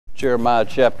Jeremiah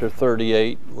chapter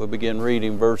 38. We'll begin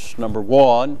reading verse number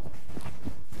 1.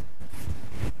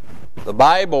 The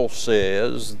Bible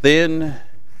says, Then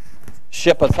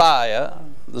Shephatiah,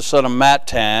 the son of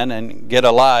Mattan, and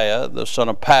Gedaliah, the son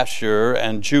of Pashur,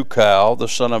 and Jucal, the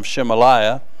son of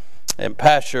Shemaliah, and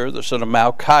Pashur, the son of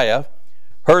Malchiah,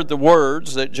 heard the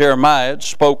words that Jeremiah had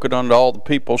spoken unto all the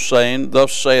people, saying,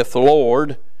 Thus saith the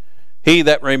Lord, He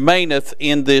that remaineth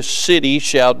in this city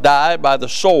shall die by the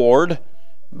sword,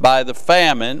 by the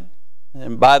famine,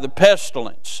 and by the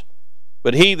pestilence.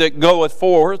 But he that goeth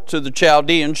forth to the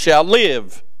Chaldeans shall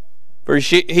live, for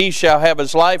he shall have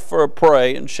his life for a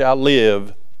prey, and shall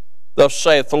live. Thus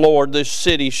saith the Lord, This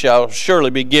city shall surely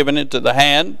be given into the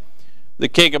hand, the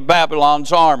king of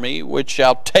Babylon's army, which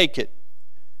shall take it.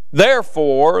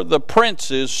 Therefore the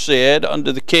princes said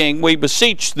unto the king, We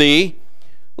beseech thee,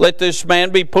 let this man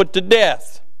be put to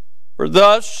death. For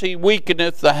thus he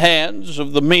weakeneth the hands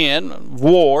of the men of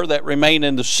war that remain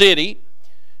in the city,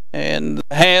 and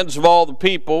the hands of all the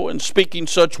people, in speaking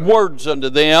such words unto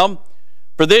them.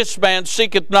 For this man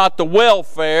seeketh not the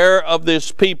welfare of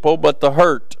this people, but the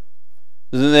hurt.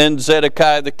 Then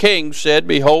Zedekiah the king said,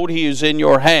 Behold, he is in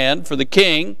your hand, for the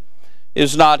king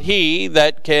is not he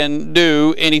that can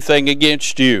do anything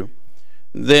against you.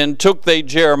 Then took they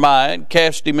Jeremiah, and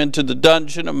cast him into the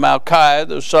dungeon of Malchiah,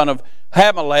 the son of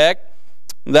Hamelech,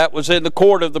 that was in the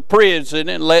court of the prison,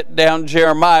 and let down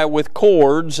Jeremiah with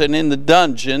cords, and in the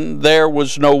dungeon there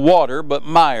was no water, but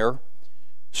mire.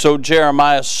 So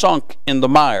Jeremiah sunk in the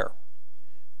mire.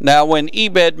 Now when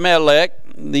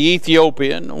Ebed-melech, the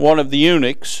Ethiopian, one of the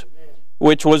eunuchs,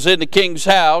 which was in the king's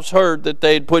house, heard that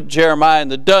they had put Jeremiah in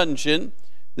the dungeon,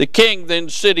 the king then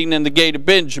sitting in the gate of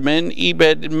Benjamin,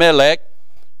 Ebed-melech,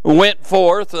 went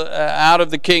forth out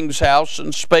of the king's house,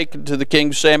 and spake unto the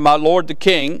king, saying, My lord the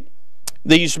king,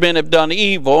 these men have done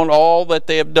evil, and all that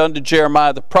they have done to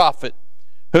Jeremiah the prophet,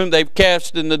 whom they've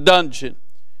cast in the dungeon.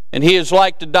 And he is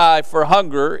like to die for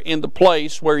hunger in the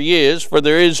place where he is, for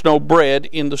there is no bread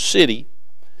in the city.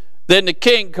 Then the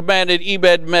king commanded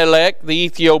Ebed-melech the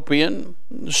Ethiopian,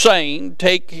 saying,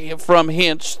 Take from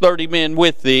hence 30 men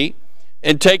with thee,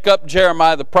 and take up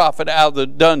Jeremiah the prophet out of the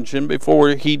dungeon before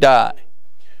he die.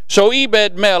 So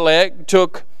Ebed-melech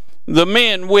took the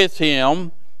men with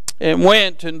him, and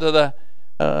went into the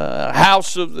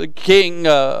house of the king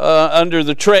under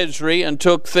the treasury, and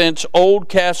took thence old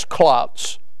cast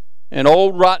cloths and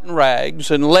old rotten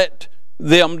rags, and let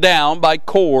them down by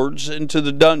cords into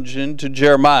the dungeon to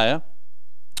Jeremiah.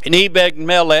 And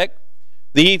Ebed-melech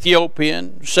the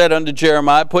Ethiopian said unto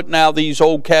Jeremiah, Put now these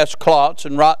old cast cloths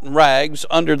and rotten rags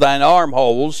under thine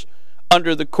armholes,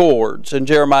 under the cords. And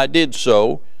Jeremiah did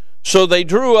so. So they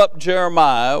drew up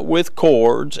Jeremiah with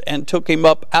cords, and took him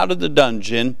up out of the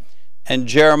dungeon, and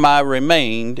Jeremiah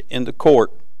remained in the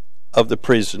court of the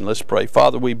prison. Let's pray.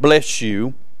 Father, we bless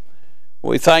you.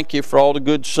 We thank you for all the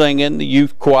good singing, the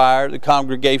youth choir, the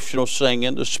congregational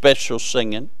singing, the special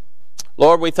singing.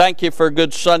 Lord, we thank you for a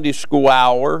good Sunday school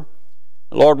hour.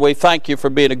 Lord, we thank you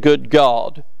for being a good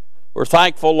God. We're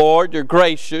thankful, Lord, you're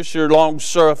gracious, you're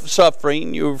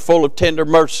long-suffering, you're full of tender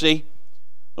mercy.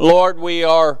 Lord, we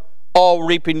are all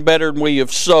reaping better than we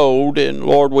have sowed, and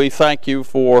Lord, we thank you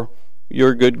for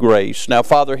your good grace. Now,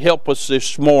 Father, help us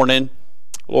this morning.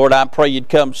 Lord, I pray you'd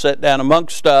come sit down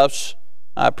amongst us.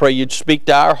 I pray you'd speak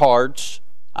to our hearts.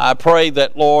 I pray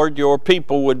that, Lord, your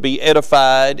people would be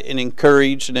edified and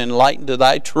encouraged and enlightened to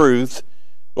thy truth.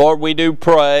 Lord, we do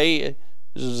pray,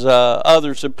 as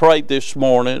others have prayed this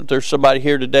morning, if there's somebody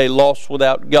here today lost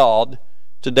without God,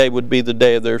 today would be the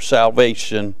day of their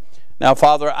salvation. Now,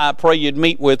 Father, I pray you'd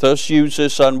meet with us, use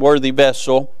this unworthy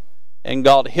vessel, and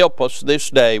God, help us this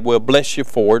day. We'll bless you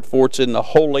for it's in the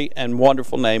holy and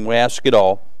wonderful name we ask it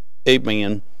all.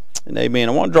 Amen and amen.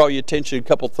 I want to draw your attention to a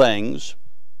couple things.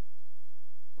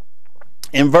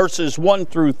 In verses 1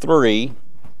 through 3,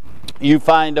 you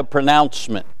find a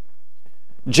pronouncement.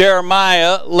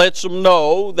 Jeremiah lets them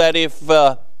know that if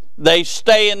they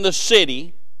stay in the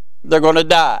city, they're going to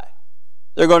die.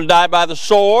 They're going to die by the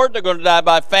sword, they're going to die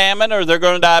by famine, or they're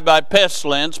going to die by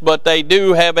pestilence, but they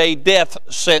do have a death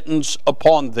sentence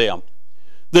upon them.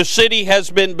 The city has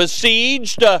been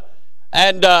besieged,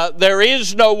 and there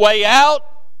is no way out.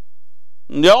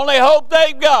 And the only hope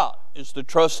they've got is to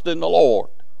trust in the Lord.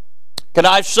 Can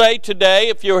I say today,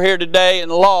 if you're here today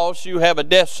and lost, you have a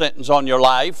death sentence on your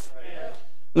life.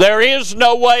 There is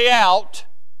no way out,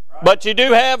 but you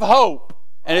do have hope,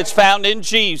 and it's found in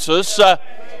Jesus.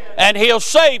 And he'll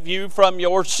save you from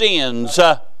your sins.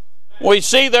 We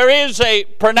see there is a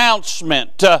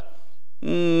pronouncement.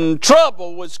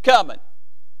 Trouble was coming.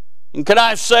 And can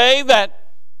I say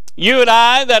that you and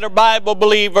I that are Bible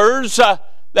believers,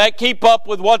 that keep up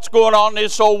with what's going on in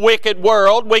this old wicked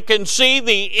world, we can see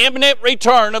the imminent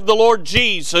return of the Lord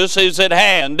Jesus is at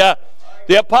hand.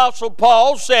 The Apostle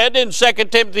Paul said in 2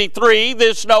 Timothy 3,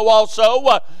 this know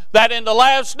also, that in the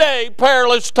last day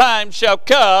perilous times shall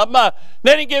come.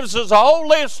 Then he gives us a whole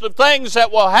list of things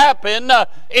that will happen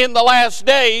in the last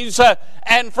days.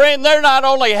 And friend, they're not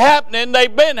only happening,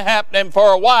 they've been happening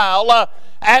for a while.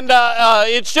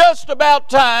 It's just about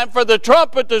time for the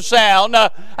trumpet to sound,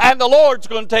 and the Lord's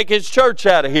going to take His church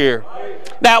out of here.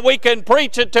 Now, we can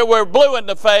preach it till we're blue in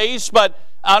the face, but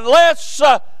unless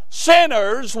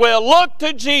sinners will look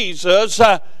to Jesus,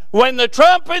 when the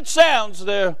trumpet sounds,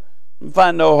 they'll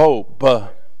find no hope.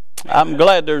 I'm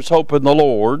glad there's hope in the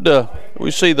Lord. We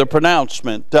see the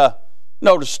pronouncement.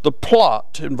 Notice the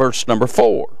plot in verse number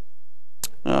 4.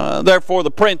 Therefore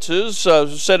the princes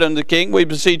said unto the king, we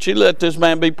beseech you, let this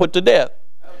man be put to death.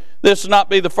 This will not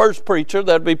be the first preacher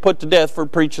that will be put to death for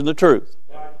preaching the truth.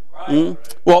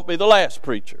 Won't be the last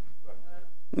preacher.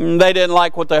 They didn't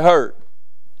like what they heard.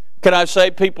 Can I say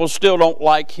people still don't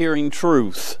like hearing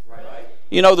truth?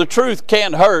 You know, the truth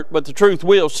can hurt, but the truth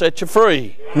will set you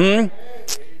free.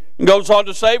 It goes on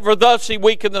to say, for thus he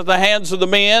weakeneth the hands of the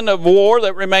men of war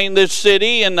that remain in this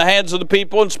city, and the hands of the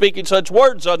people, and speaking such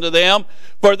words unto them.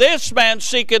 For this man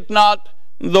seeketh not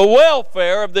the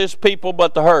welfare of this people,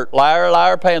 but the hurt. Liar,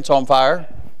 liar, pants on fire.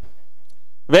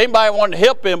 If anybody wanted to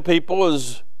help them people, it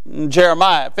was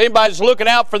Jeremiah. If anybody's looking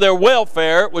out for their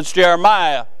welfare, it was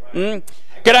Jeremiah.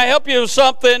 Can I help you with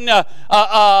something?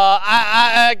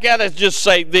 I got to just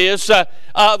say this. The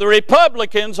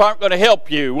Republicans aren't going to help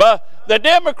you. The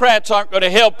Democrats aren't going to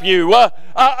help you.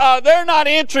 They're not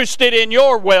interested in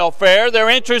your welfare. They're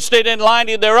interested in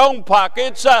lining their own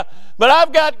pockets. But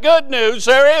I've got good news.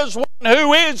 There is one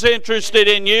who is interested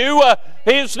in you.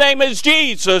 His name is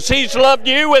Jesus. He's loved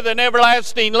you with an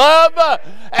everlasting love.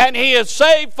 And He has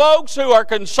saved folks who are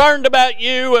concerned about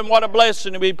you. And what a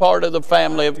blessing to be part of the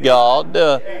family of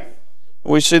God.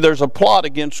 We see there's a plot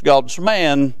against God's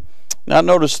man. Now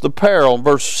notice the peril in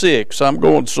verse 6. I'm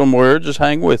going somewhere. Just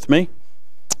hang with me.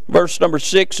 Verse number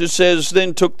 6, it says,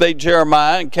 then took they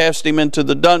Jeremiah and cast him into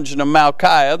the dungeon of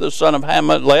Malchiah, the son of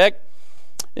Hamelech.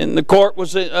 In the court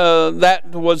that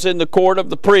was in the court of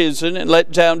the prison, and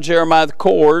let down Jeremiah the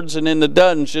cords, and in the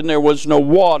dungeon there was no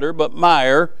water but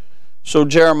mire. So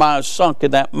Jeremiah sunk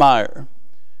in that mire.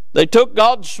 They took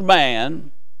God's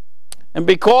man, and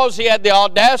because he had the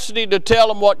audacity to tell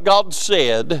them what God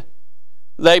said,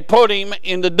 they put him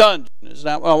in the dungeon. Is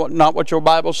that not what your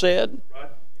Bible said? Right.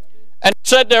 And it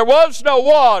said there was no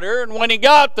water, and when he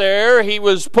got there, he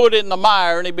was put in the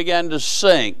mire, and he began to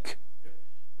sink.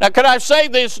 Now, can I say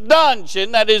this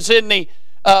dungeon that is in the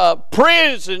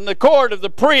prison, the court of the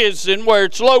prison where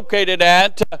it's located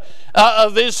at,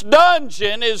 this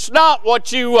dungeon is not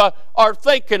what you are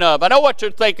thinking of. I know what you're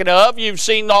thinking of. You've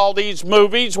seen all these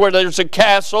movies where there's a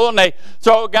castle and they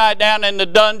throw a guy down in the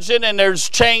dungeon and there's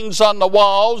chains on the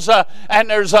walls and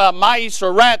there's mice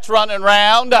or rats running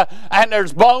around and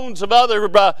there's bones of other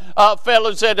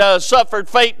fellows that suffered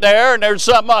fate there, and there's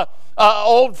some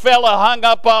old fella hung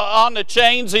up on the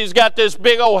chains. He's got this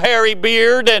big old hairy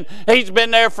beard and he's been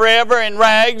there forever in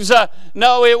rags.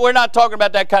 No, we're not talking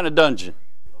about that kind of dungeon.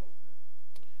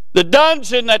 The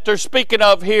dungeon that they're speaking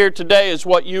of here today is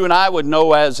what you and I would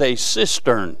know as a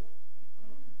cistern.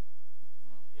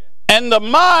 And the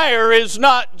mire is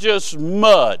not just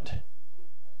mud.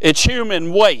 It's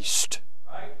human waste.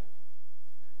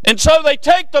 And so they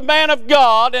take the man of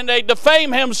God and they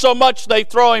defame him so much they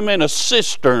throw him in a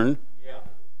cistern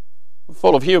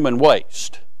full of human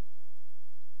waste.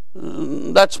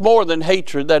 That's more than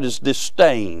hatred, that is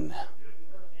disdain.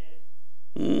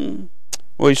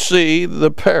 We see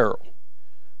the peril.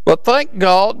 But thank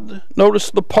God, notice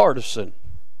the partisan.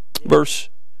 Verse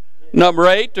number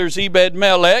 8, there's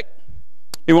Ebed-Melech.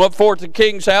 He went forth to the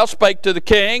king's house, spake to the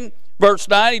king. Verse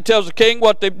 9, he tells the king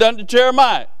what they've done to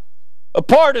Jeremiah. A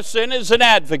partisan is an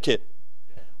advocate.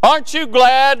 Aren't you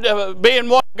glad, being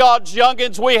one of God's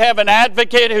youngins, we have an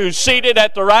advocate who's seated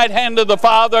at the right hand of the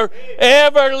Father,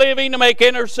 ever living to make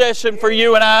intercession for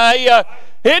you and I?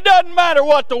 It doesn't matter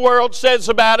what the world says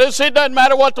about us. It doesn't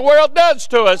matter what the world does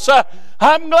to us.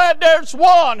 I'm glad there's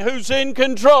one who's in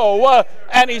control,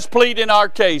 and he's pleading our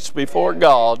case before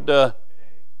God.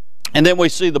 And then we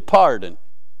see the pardon.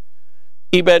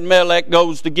 Ebed-Melech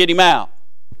goes to get him out.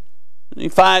 He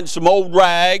finds some old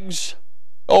rags,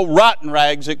 old rotten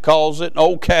rags it calls it, and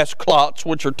old cast cloths,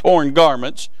 which are torn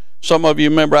garments. Some of you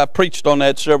remember I preached on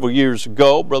that several years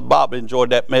ago. Brother Bob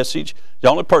enjoyed that message. The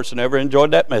only person ever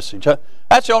enjoyed that message.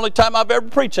 That's the only time I've ever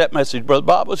preached that message. Brother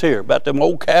Bob was here about them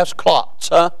old cast cloths.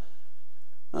 But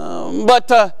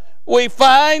we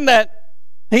find that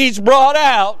he's brought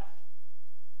out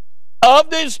of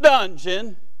this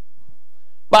dungeon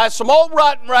by some old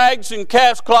rotten rags and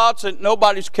calf cloths that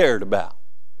nobody's cared about,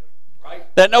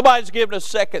 that nobody's given a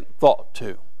second thought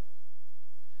to.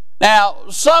 Now,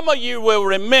 some of you will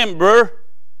remember,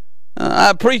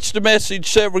 I preached a message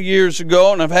several years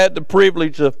ago, and I've had the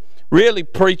privilege of really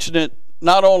preaching it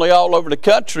not only all over the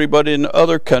country, but in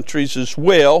other countries as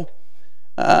well.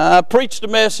 I preached a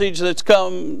message that's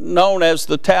come known as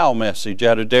the towel message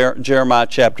out of Jeremiah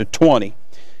chapter 20.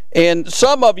 And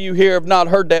some of you here have not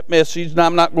heard that message, and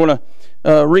I'm not going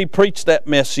to re-preach that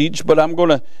message, but I'm going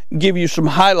to give you some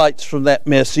highlights from that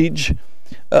message.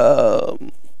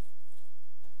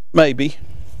 Maybe.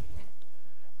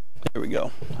 Here we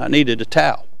go. I needed a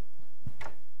towel.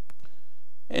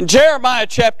 In Jeremiah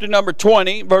chapter number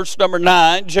 20, verse number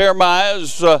 9, Jeremiah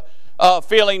is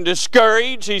feeling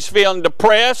discouraged. He's feeling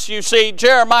depressed. You see,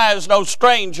 Jeremiah is no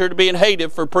stranger to being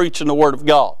hated for preaching the Word of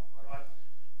God.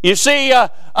 You see,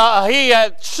 he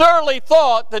had surely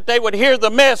thought that they would hear the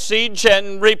message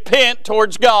and repent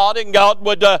towards God, and God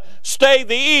would stay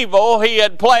the evil he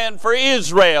had planned for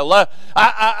Israel.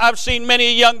 I've seen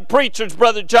many young preachers,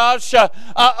 Brother Josh,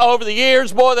 over the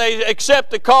years. Boy, they accept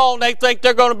the call and they think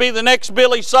they're going to be the next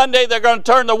Billy Sunday. They're going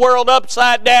to turn the world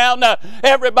upside down.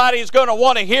 Everybody's going to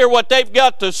want to hear what they've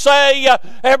got to say.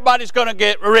 Everybody's going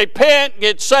to repent,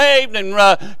 get saved,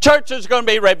 and church is going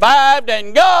to be revived,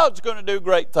 and God's going to do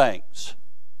great things,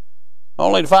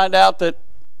 only to find out that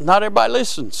not everybody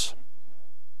listens,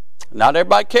 not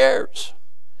everybody cares,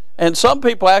 and some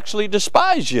people actually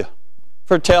despise you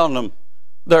for telling them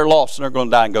they're lost and they're going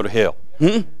to die and go to hell.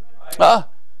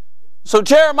 So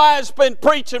Jeremiah's been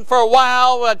preaching for a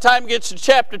while. By the time he gets to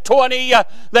chapter 20,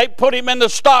 they put him in the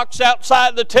stocks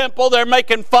outside the temple. They're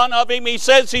making fun of him. He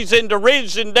says he's in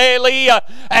derision daily.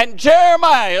 And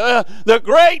Jeremiah, the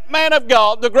great man of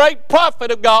God, the great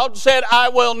prophet of God, said, I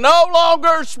will no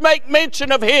longer make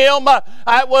mention of him.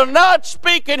 I will not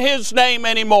speak in his name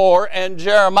anymore. And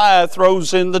Jeremiah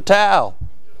throws in the towel.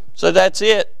 So that's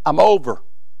it. I'm over.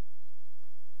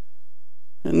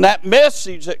 And that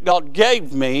message that God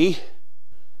gave me,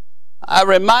 I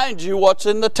remind you what's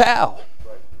in the towel.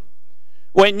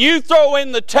 When you throw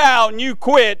in the towel and you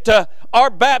quit,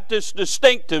 our Baptist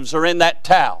distinctives are in that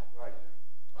towel.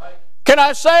 Can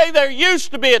I say there used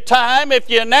to be a time if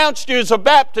you announced you as a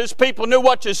Baptist, people knew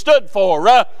what you stood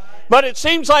for. But it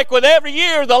seems like with every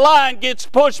year the line gets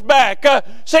pushed back.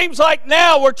 Seems like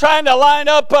now we're trying to line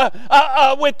up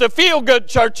with the feel-good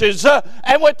churches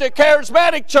and with the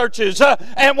charismatic churches,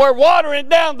 and we're watering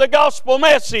down the gospel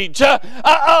message.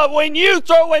 When you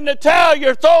throw in the towel,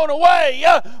 you're throwing away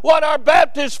what our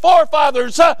Baptist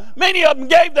forefathers, many of them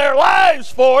gave their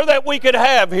lives for, that we could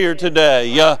have here today.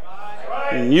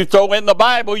 You throw in the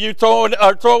Bible, throw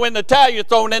in the towel, you're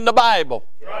throwing in the Bible.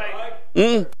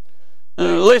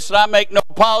 Listen, I make no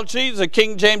apologies. The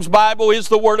King James Bible is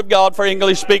the Word of God for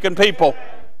English-speaking people.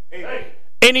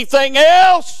 Anything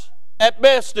else, at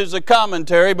best, is a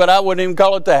commentary, but I wouldn't even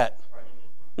call it that.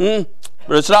 But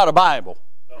it's not a Bible.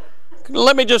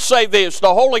 Let me just say this.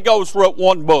 The Holy Ghost wrote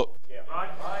one book.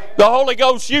 The Holy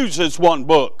Ghost uses one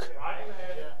book.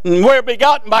 We're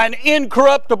begotten by an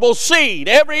incorruptible seed.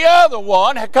 Every other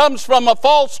one comes from a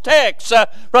false text,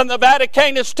 from the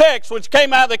Vaticanus text, which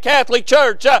came out of the Catholic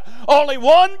Church. Only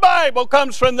one Bible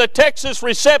comes from the Textus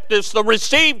Receptus, the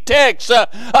received text,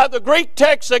 the Greek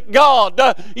text that God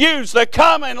used, the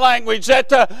common language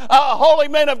that holy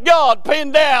men of God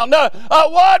penned down.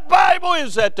 What Bible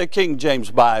is that? The King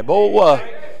James Bible.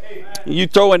 You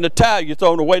throw in the towel, you're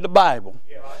throwing away the Bible.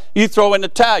 You throw in the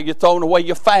towel, you're throwing away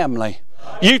your family.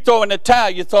 You throw in the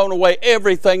towel, you're throwing away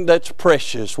everything that's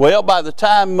precious. Well, by the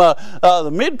time the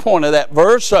midpoint of that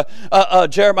verse,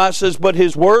 Jeremiah says, but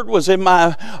his word was in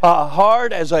my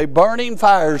heart as a burning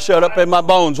fire shut up in my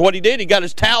bones. What he did, he got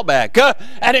his towel back,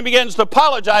 and he begins to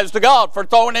apologize to God for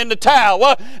throwing in the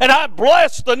towel. And I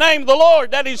bless the name of the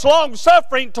Lord that he's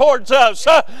long-suffering towards us.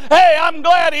 Hey, I'm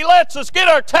glad he lets us get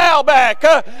our towel back.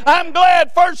 I'm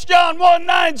glad 1 John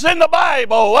 1:9's in the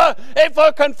Bible. If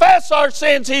we confess our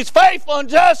sins, he's faithful and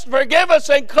just to forgive us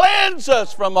and cleanse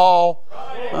us from all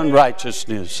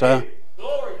unrighteousness.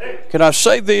 Can I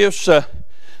say this?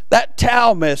 That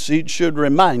towel message should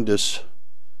remind us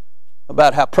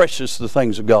about how precious the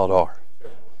things of God are.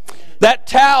 That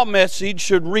towel message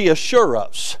should reassure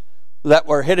us that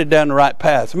we're headed down the right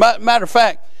path. Matter of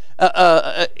fact,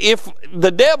 if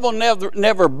the devil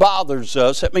never bothers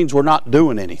us, that means we're not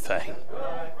doing anything.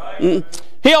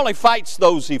 He only fights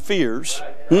those he fears.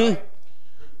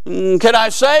 Can I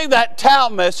say that towel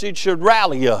message should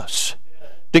rally us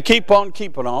to keep on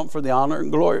keeping on for the honor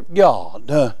and glory of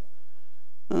God?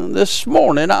 This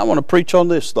morning I want to preach on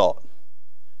this thought.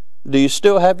 Do you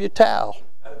still have your towel?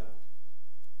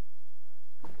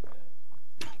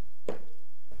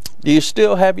 Do you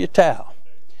still have your towel?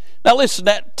 Now listen,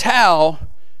 that towel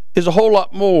is a whole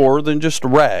lot more than just a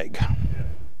rag.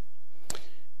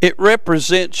 It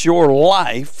represents your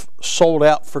life sold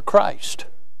out for Christ.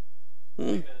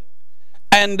 And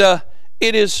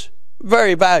it is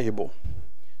very valuable.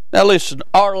 Now listen,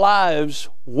 our lives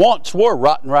once were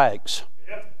rotten rags.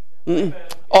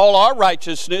 All our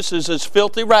righteousness is as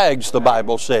filthy rags, the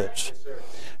Bible says.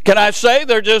 Can I say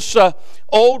they're just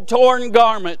old torn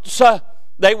garments?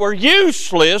 They were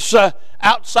useless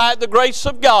outside the grace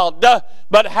of God.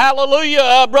 But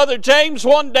hallelujah, Brother James,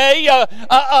 one day,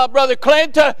 Brother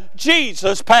Clint,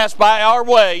 Jesus passed by our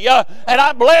way. And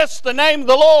I bless the name of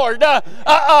the Lord.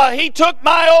 He took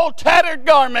my old tattered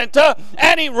garment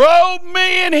and He robed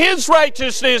me in His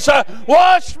righteousness,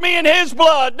 washed me in His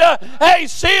blood,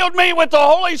 sealed me with the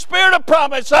Holy Spirit of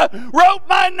promise, wrote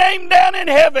my name down in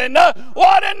heaven.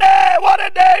 What a day, what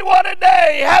a day, what a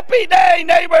day. Happy day,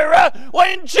 neighbor,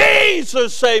 when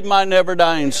Jesus saved my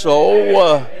never-dying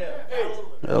soul.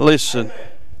 Listen,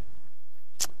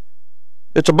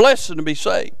 it's a blessing to be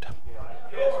saved.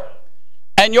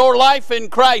 And your life in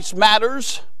Christ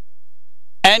matters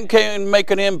and can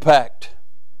make an impact.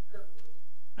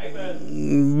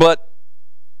 But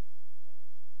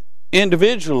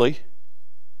individually,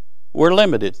 we're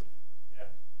limited.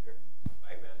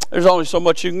 There's only so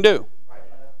much you can do.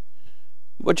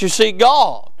 But you see,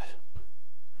 God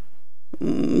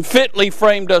fitly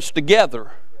framed us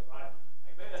together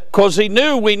because He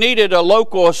knew we needed a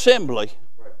local assembly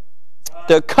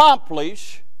to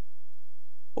accomplish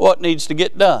what needs to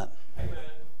get done.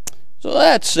 So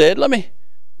that said, let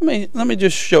me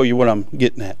just show you what I'm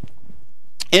getting at.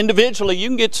 Individually, you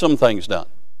can get some things done.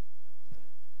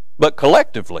 But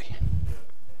collectively,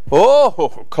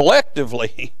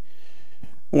 collectively,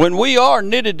 when we are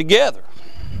knitted together,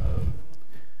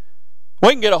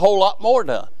 we can get a whole lot more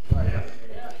done.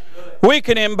 We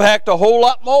can impact a whole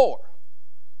lot more.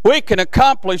 We can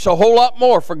accomplish a whole lot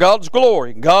more for God's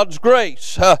glory, God's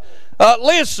grace.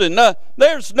 Listen,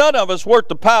 there's none of us worth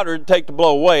the powder to take to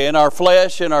blow away in our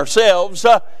flesh and ourselves.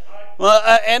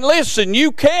 And listen,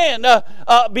 you can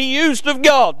be used of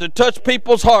God to touch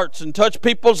people's hearts and touch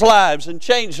people's lives and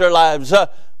change their lives.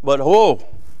 But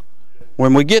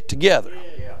when we get together,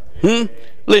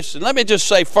 listen, let me just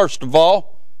say first of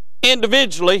all,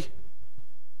 individually,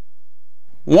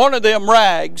 one of them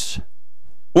rags,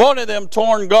 one of them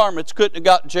torn garments couldn't have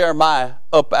got Jeremiah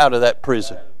up out of that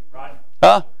prison.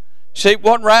 Huh? See,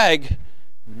 one rag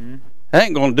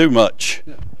ain't going to do much.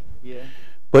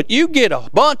 But you get a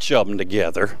bunch of them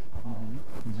together.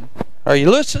 Are you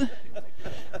listening?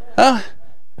 Huh?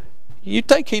 You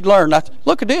think he'd learn?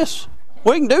 Look at this.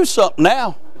 We can do something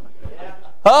now.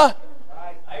 Huh?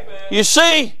 You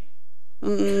see,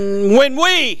 when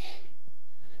we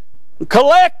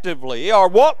collectively are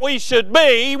what we should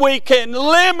be, we can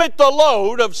limit the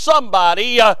load of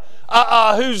somebody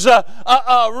who's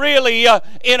really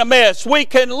in a mess. We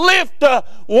can lift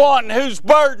one whose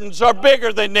burdens are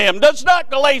bigger than them. Does not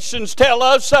Galatians tell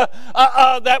us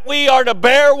that we are to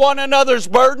bear one another's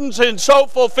burdens and so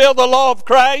fulfill the law of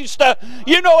Christ?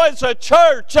 You know, as a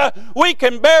church, we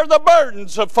can bear the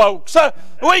burdens of folks.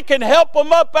 We can help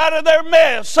them up out of their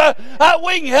mess.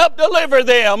 We can help deliver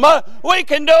them. We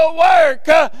can do a work.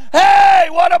 Hey,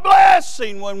 what a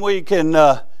blessing when we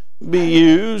can be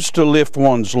used to lift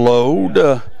one's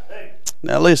load.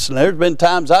 Now listen, there's been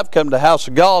times I've come to the house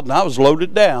of God and I was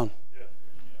loaded down.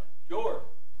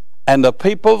 And the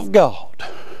people of God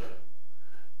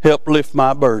helped lift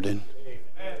my burden.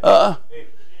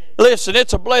 Listen,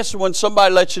 it's a blessing when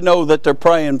somebody lets you know that they're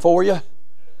praying for you.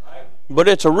 But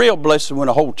it's a real blessing when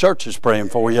a whole church is praying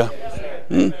for you.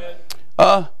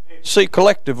 See,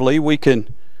 collectively we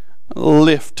can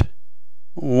lift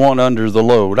one under the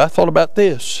load. I thought about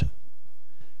this.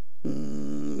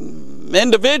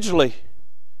 Individually,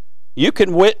 you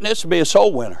can witness, be a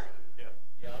soul winner.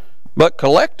 But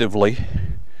collectively,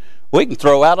 we can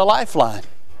throw out a lifeline.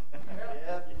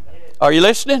 Are you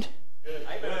listening?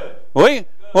 We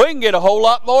can get a whole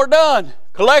lot more done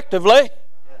collectively.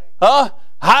 I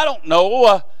don't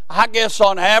know. I guess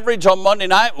on average on Monday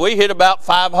night we hit about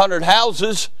 500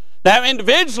 houses. Now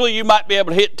individually you might be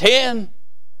able to hit 10,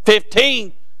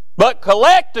 15, but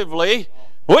collectively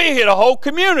we hit a whole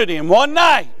community in one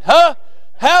night.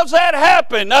 How's that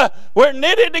happen? We're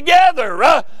knitted together.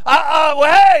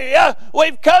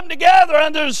 We've come together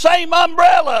under the same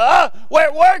umbrella.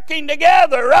 We're working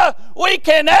together. We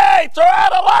can throw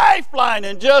out a lifeline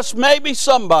and just maybe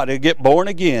somebody will get born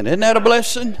again. Isn't that a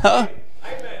blessing?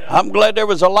 I'm glad there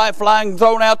was a lifeline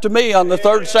thrown out to me on the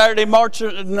third Saturday, March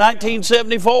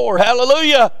 1974.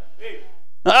 Hallelujah.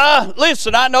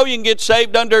 Listen, I know you can get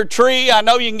saved under a tree. I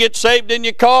know you can get saved in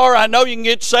your car. I know you can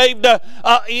get saved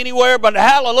anywhere. But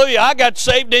hallelujah, I got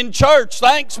saved in church.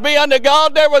 Thanks be unto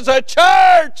God, there was a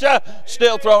church.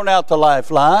 Still throwing out the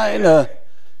lifeline.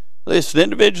 Listen,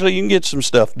 individually you can get some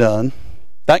stuff done.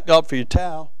 Thank God for your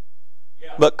towel.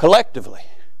 But collectively,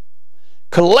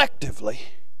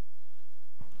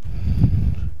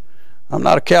 I'm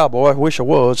not a cowboy. I wish I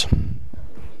was.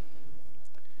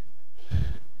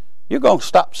 You're going to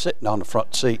stop sitting on the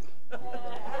front seat.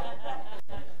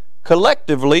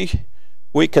 Collectively,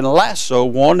 we can lasso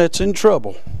one that's in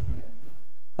trouble.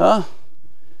 Huh?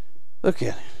 Look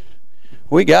at him.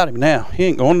 We got him now. He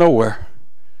ain't going nowhere.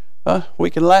 We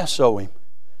can lasso him.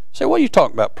 Say, what are you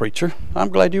talking about, preacher? I'm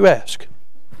glad you asked.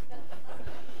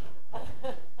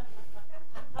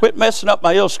 Quit messing up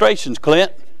my illustrations,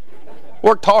 Clint.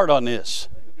 Worked hard on this.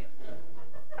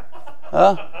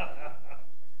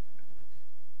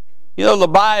 You know, the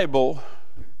Bible,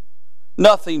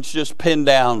 nothing's just pinned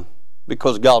down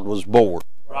because God was bored.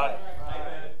 Right.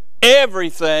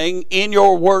 Everything in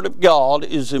your Word of God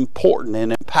is important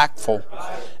and impactful.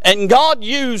 And God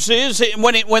uses,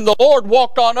 when the Lord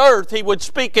walked on earth, He would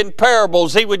speak in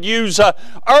parables. He would use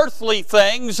earthly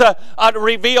things to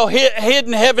reveal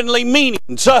hidden heavenly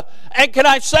meanings. And can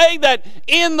I say that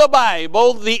in the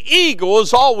Bible, the eagle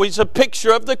is always a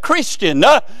picture of the Christian.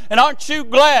 And aren't you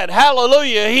glad?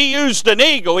 Hallelujah. He used an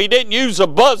eagle. He didn't use a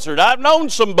buzzard. I've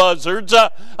known some buzzards.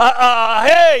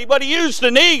 But He used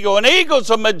an eagle. An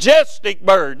eagle's a majestic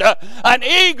bird. An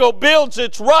eagle builds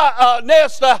its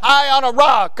nest high on a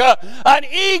rock. An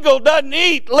eagle doesn't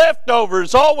eat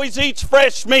leftovers, always eats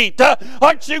fresh meat.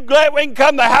 Aren't you glad we can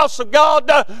come to the house of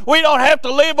God? We don't have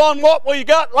to live on what we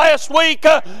got last week.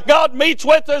 God meets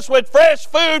with us with fresh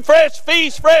food, fresh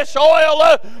feast, fresh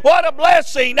oil. What a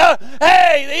blessing.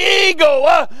 Hey, the eagle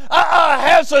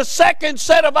has a second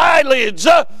set of eyelids.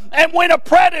 And when a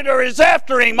predator is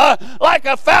after him, like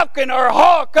a falcon or a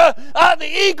hawk,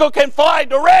 the eagle can fly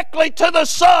directly to the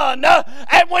sun.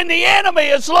 And when the enemy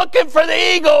is looking for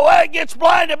the eagle, it gets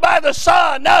blinded by the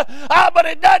sun. But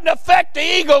it doesn't affect the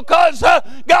eagle because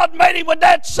God made him with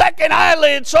that second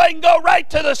eyelid so he can go right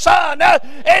to the sun.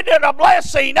 Isn't it a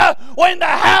blessing? When the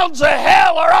hounds of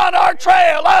hell are on our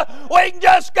trail, we can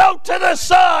just go to the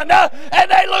sun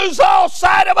and they lose all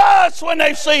sight of us when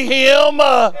they see him.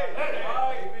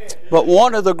 But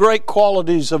one of the great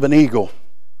qualities of an eagle,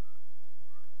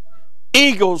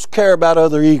 eagles care about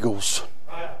other eagles.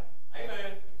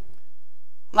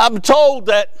 I'm told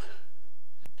that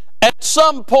at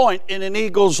some point in an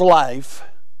eagle's life,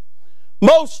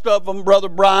 most of them, Brother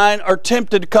Brian, are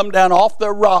tempted to come down off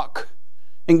their rock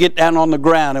and get down on the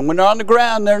ground. And when they're on the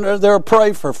ground, they're a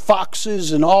prey for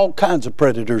foxes and all kinds of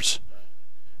predators.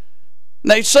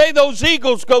 And they say those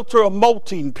eagles go through a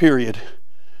molting period.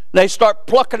 They start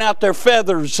plucking out their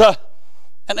feathers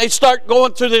and they start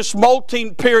going through this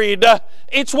molting period.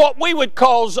 It's what we would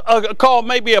call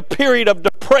maybe a period of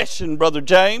depression, Brother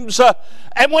James.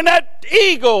 And when that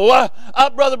eagle,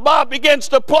 Brother Bob, begins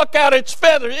to pluck out its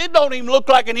feathers, it don't even look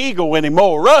like an eagle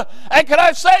anymore. And can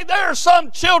I say there are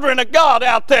some children of God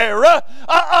out there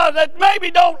that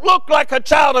maybe don't look like a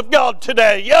child of God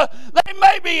today. They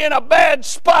may be in a bad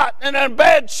spot and in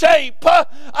bad shape. But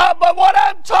what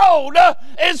I'm told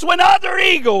is when other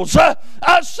eagles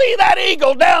see that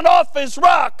eagle down off his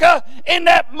rock in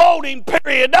that molting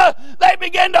period, they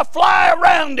begin to fly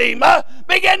around him,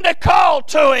 begin to call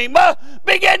to him,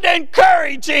 begin to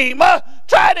encourage him,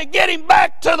 try to get him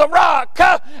back to the rock,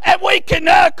 and we can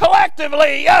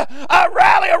collectively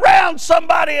rally around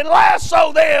somebody and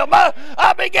lasso them,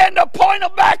 begin to point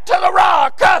them back to the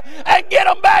rock and get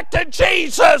them back to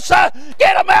Jesus,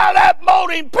 get them out of that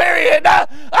molting period,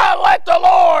 let the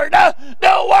Lord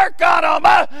do work on them,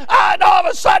 and all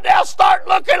of a sudden they'll start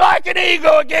looking like an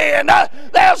eagle again,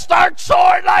 they'll start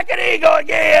soaring like an eagle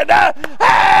again.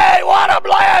 Hey, what a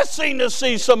blessing to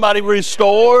see somebody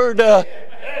restored.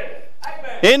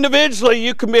 Individually,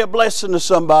 you can be a blessing to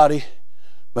somebody,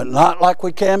 but not like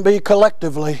we can be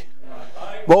collectively.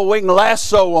 Boy, we can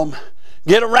lasso them,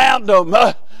 get around them,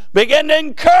 begin to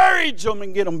encourage them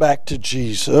and get them back to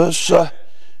Jesus.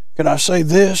 Can I say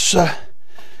this?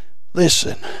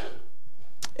 Listen,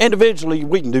 individually,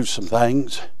 we can do some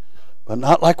things, but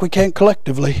not like we can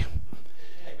collectively.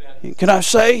 Can I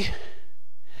say,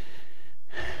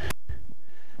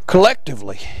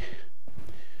 collectively,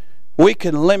 we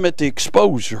can limit the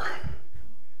exposure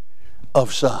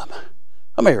of some.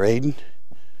 Come here, Aiden.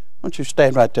 Why don't you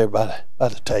stand right there by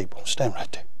the table? Stand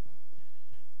right there.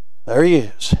 There he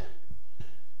is.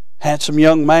 Handsome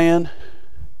young man.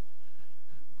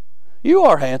 You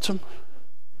are handsome.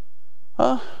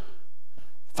 Huh?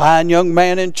 Fine young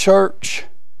man in church.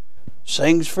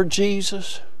 Sings for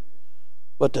Jesus.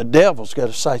 But the devil's got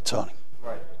his sights on him.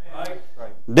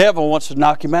 Devil wants to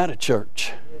knock him out of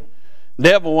church.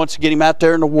 Devil wants to get him out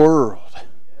there in the world.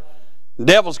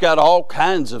 Devil's got all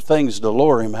kinds of things to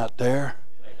lure him out there.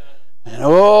 And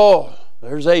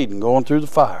there's Aiden going through the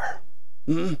fire.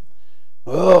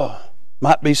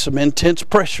 Might be some intense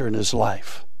pressure in his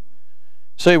life.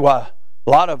 See why a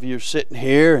lot of you are sitting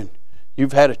here and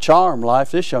you've had a charmed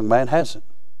life. This young man hasn't.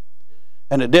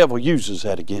 And the devil uses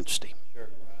that against him.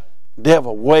 The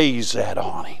devil weighs that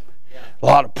on him. A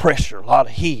lot of pressure, a lot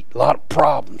of heat, a lot of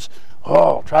problems.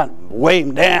 Trying to weigh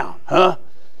him down, huh?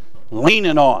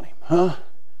 Leaning on him, huh?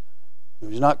 If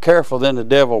he's not careful, then the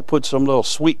devil will put some little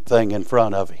sweet thing in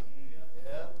front of him.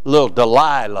 Little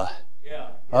Delilah.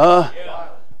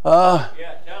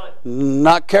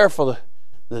 Not careful,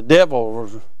 the devil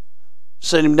will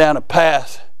send him down a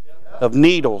path of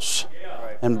needles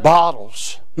and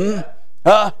bottles.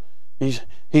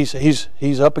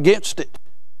 He's up against it.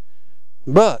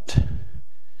 But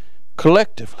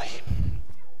collectively,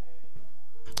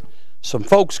 some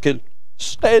folks can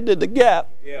stand in the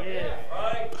gap,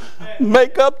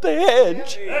 make up the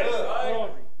hedge,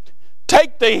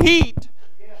 take the heat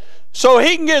so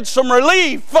he can get some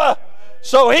relief,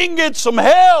 so he can get some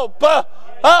help,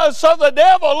 so the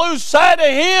devil lose sight of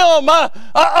him,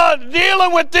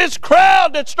 dealing with this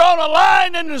crowd that's drawn a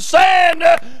line in the sand,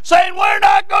 saying, we're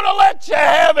not going to let you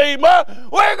have him.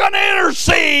 We're going to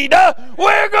intercede.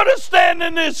 We're going to stand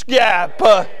in this gap.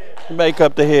 Make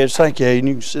up the hedge. Thank you, Aiden.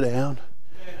 You can sit down.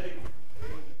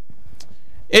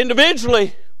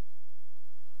 Individually,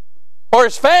 or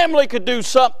his family could do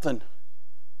something,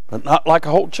 but not like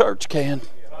a whole church can.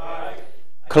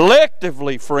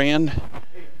 Collectively, friend,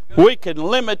 we can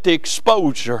limit the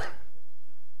exposure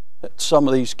that some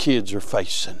of these kids are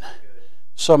facing.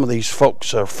 Some of these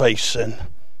folks are facing.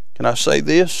 Can I say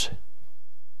this?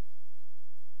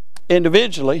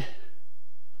 Individually,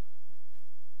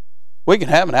 we can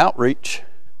have an outreach,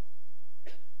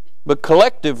 but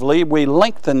collectively we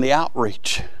lengthen the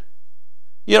outreach.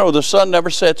 You know, the sun never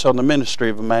sets on the ministry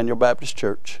of Immanuel Baptist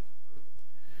Church.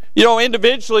 You know,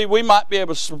 individually we might be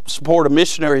able to support a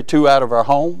missionary or two out of our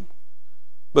home,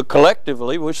 but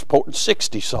collectively we're supporting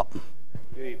 60-something.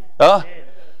 The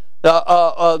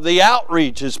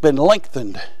outreach has been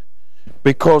lengthened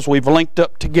because we've linked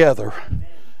up together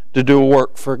to do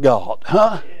work for God.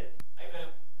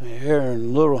 Here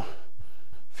in a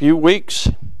few weeks,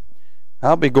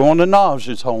 I'll be going to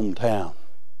Naj's hometown.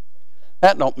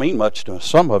 That don't mean much to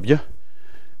some of you.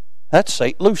 That's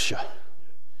St. Lucia.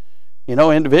 You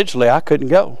know, individually I couldn't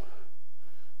go,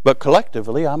 but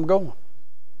collectively I'm going.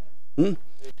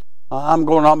 I'm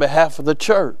going on behalf of the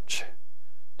church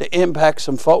to impact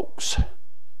some folks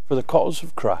for the cause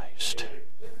of Christ.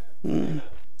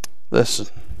 Listen,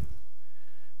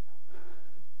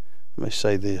 let me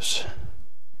say this.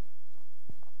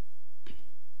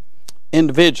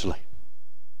 Individually,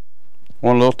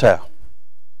 one little towel.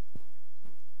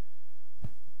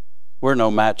 We're no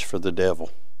match for the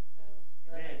devil.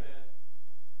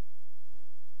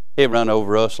 He'd run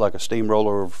over us like a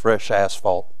steamroller over fresh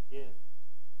asphalt.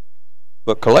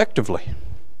 But collectively, you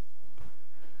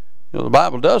know, the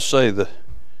Bible does say the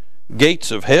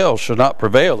gates of hell shall not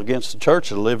prevail against the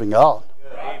church of the living God.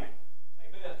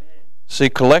 See,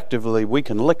 collectively we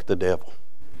can lick the devil.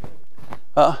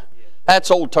 That's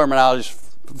old terminology.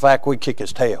 In fact, we kick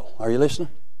his tail. Are you listening?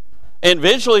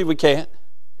 Individually we can't,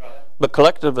 but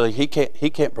collectively he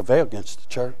can't prevail against the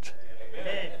church.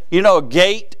 You know, a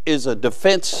gate is a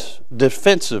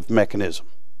defensive mechanism.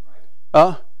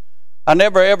 I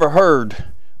never ever heard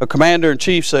a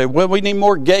commander-in-chief say, well, we need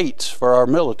more gates for our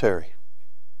military.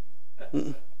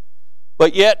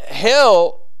 But yet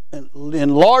hell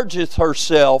enlargeth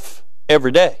herself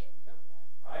every day.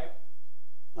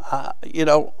 You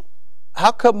know,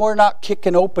 how come we're not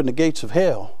kicking open the gates of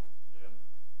hell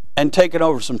and taking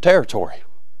over some territory?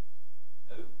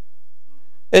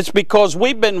 It's because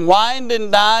we've been wined and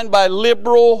dined by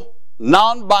liberal,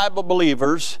 non-Bible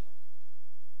believers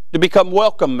to become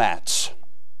welcome mats.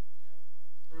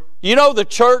 You know, the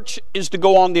church is to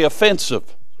go on the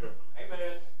offensive.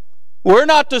 We're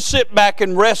not to sit back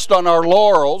and rest on our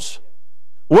laurels.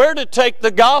 We're to take the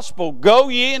gospel. Go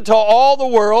ye into all the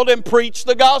world and preach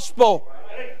the gospel.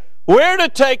 We're to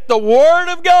take the Word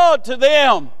of God to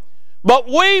them. But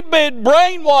we've been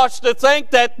brainwashed to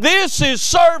think that this is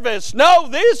service. No,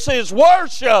 this is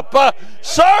worship.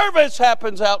 Service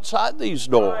happens outside these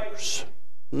doors.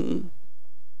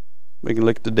 We can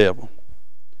lick the devil.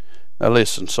 Now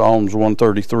listen, Psalms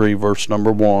 133 verse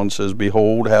number 1 says,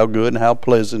 "Behold, how good and how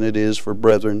pleasant it is for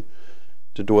brethren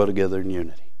to dwell together in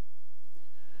unity."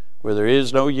 Where there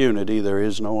is no unity, there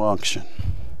is no unction.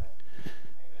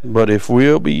 But if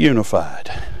we'll be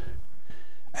unified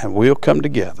and we'll come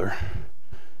together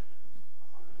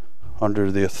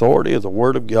under the authority of the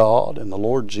Word of God and the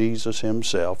Lord Jesus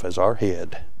Himself as our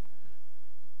head,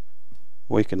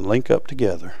 we can link up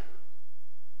together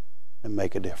and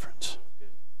make a difference.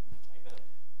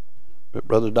 But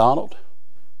Brother Donald,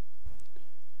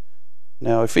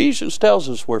 now Ephesians tells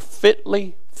us we're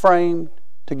fitly framed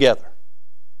together.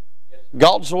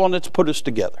 God's the one that's put us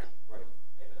together.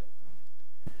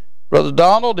 Brother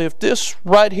Donald, if this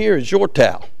right here is your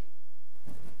towel,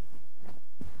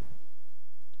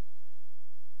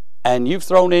 and you've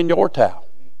thrown in your towel,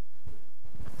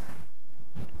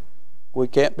 we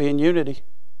can't be in unity.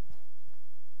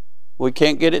 We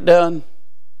can't get it done.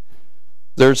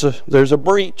 There's a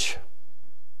breach.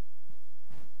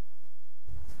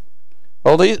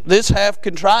 Well, this half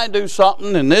can try and do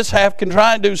something, and this half can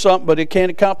try and do something, but it can't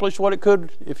accomplish what it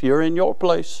could if you're in your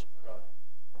place.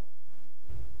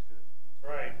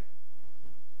 Right.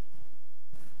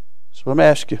 So let me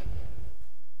ask you,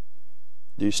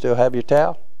 do you still have your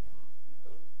towel?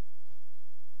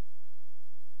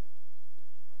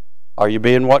 Are you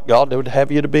being what God would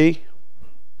have you to be?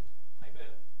 Amen.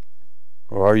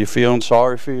 Or are you feeling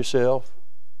sorry for yourself?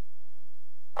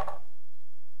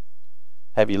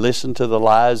 Have you listened to the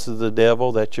lies of the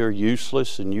devil that you're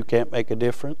useless and you can't make a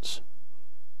difference?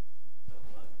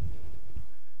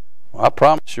 Well, I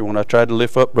promise you, when I tried to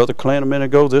lift up Brother Clint a minute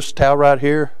ago, this towel right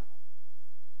here,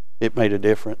 it made a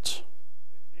difference.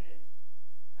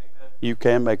 You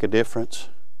can make a difference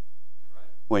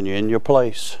when you're in your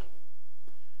place,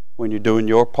 when you're doing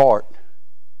your part,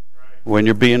 when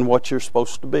you're being what you're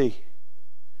supposed to be.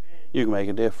 You can make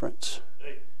a difference.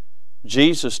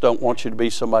 Jesus don't want you to be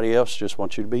somebody else, just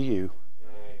wants you to be you.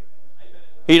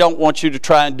 He don't want you to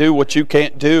try and do what you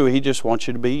can't do. He just wants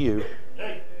you to be you.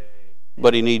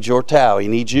 But He needs your towel. He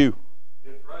needs you.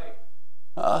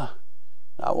 I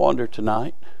wonder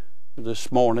tonight,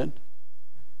 this morning,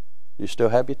 you still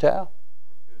have your towel?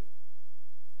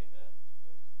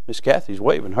 Miss Kathy's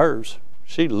waving hers.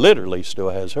 She literally still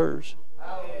has hers.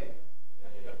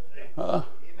 I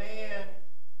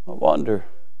wonder.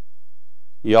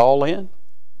 Y'all in?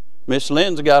 Miss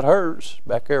Lynn's got hers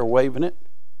back there waving it.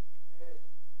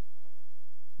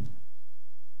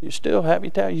 You still have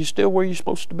your towel? You still where you're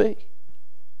supposed to be?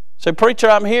 Say, preacher,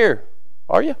 I'm here.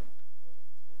 Are you?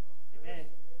 Amen.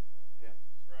 Yeah,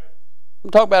 right.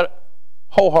 I'm talking about it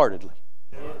wholeheartedly.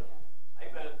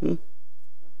 Yeah.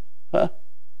 Huh?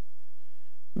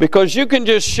 Because you can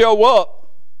just show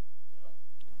up.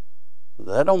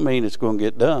 That don't mean it's going to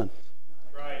get done.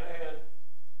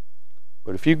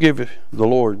 But if you give the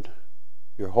Lord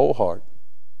your whole heart,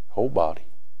 whole body,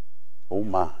 whole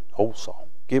mind, whole soul,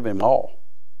 give Him all,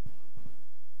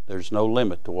 there's no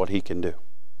limit to what He can do.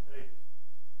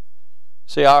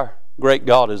 See, our great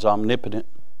God is omnipotent,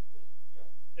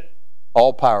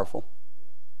 all-powerful.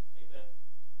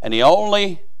 And the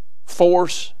only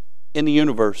force in the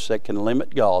universe that can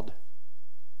limit God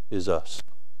is us.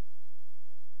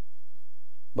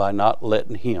 By not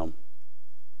letting Him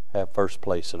have first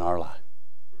place in our life.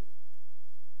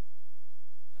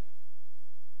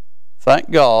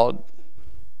 Thank God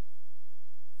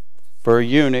for a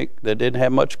eunuch that didn't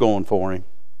have much going for him.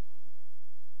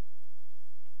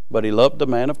 But he loved the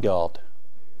man of God.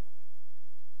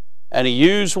 And he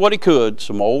used what he could,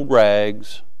 some old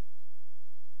rags,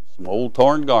 some old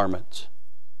torn garments,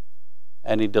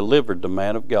 and he delivered the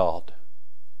man of God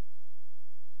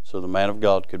so the man of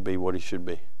God could be what he should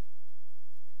be.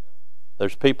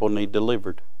 There's people need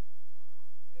delivered.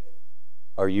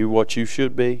 Are you what you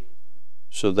should be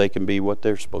so they can be what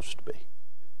they're supposed to be?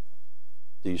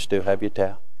 Do you still have your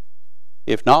towel?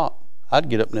 If not, I'd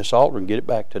get up in this altar and get it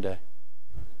back today.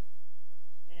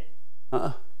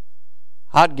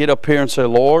 I'd get up here and say,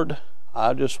 Lord,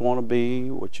 I just want to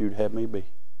be what you'd have me be.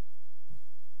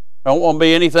 I don't want to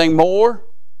be anything more.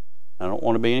 I don't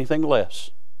want to be anything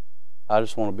less. I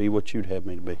just want to be what you'd have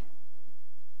me to be.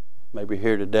 Maybe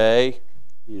here today,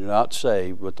 you're not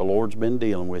saved, but the Lord's been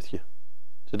dealing with you.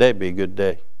 Today'd be a good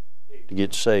day to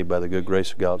get saved by the good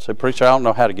grace of God. Say, preacher, I don't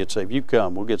know how to get saved. You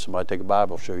come. We'll get somebody to take a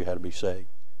Bible and show you how to be saved.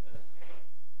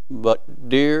 But,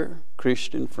 dear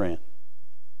Christian friend,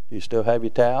 do you still have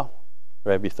your towel?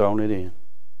 Or have you thrown it in?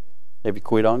 Have you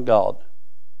quit on God?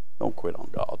 Don't quit on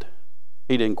God.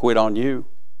 He didn't quit on you.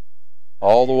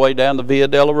 All the way down the Via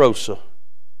Dolorosa,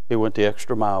 He went the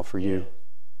extra mile for you.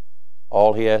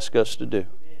 All He asks us to do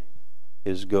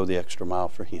is go the extra mile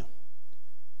for Him.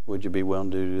 Would you be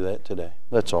willing to do that today?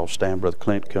 Let's all stand. Brother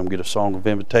Clint, come get a song of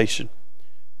invitation.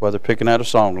 While they're picking out a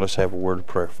song, let's have a word of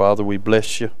prayer. Father, we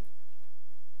bless you.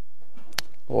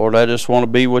 Lord, I just want to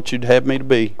be what you'd have me to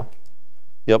be.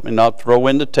 Help me not to throw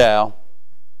in the towel.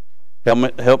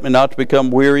 Help me not to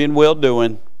become weary in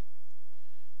well-doing.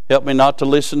 Help me not to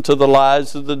listen to the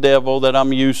lies of the devil that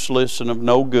I'm useless and of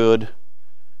no good.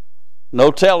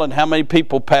 No telling how many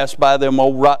people pass by them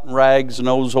old rotten rags and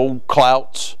those old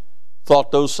clouts,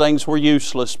 thought those things were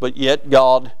useless, but yet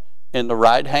God, in the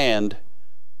right hand,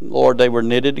 Lord, they were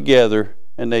knitted together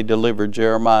and they delivered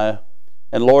Jeremiah.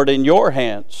 And Lord, in your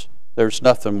hands, there's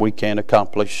nothing we can't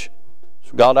accomplish.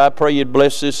 So God, I pray you'd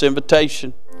bless this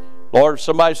invitation. Lord, if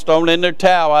somebody's thrown in their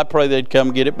towel, I pray they'd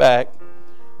come get it back.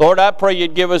 Lord, I pray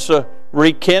you'd give us a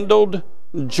rekindled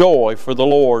joy for the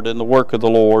Lord and the work of the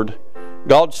Lord.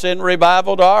 God, send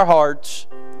revival to our hearts.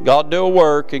 God, do a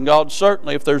work. And God,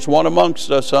 certainly if there's one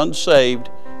amongst us unsaved,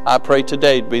 I pray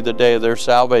today to be the day of their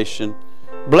salvation.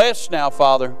 Bless now,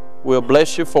 Father. We'll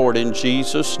bless you for it in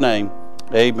Jesus' name.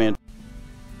 Amen.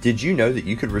 Did you know that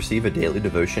you could receive a daily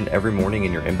devotion every morning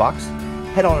in your inbox?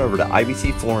 Head on over to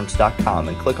ibcflorence.com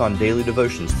and click on Daily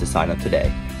Devotions to sign up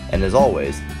today. And as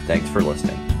always, thanks for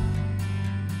listening.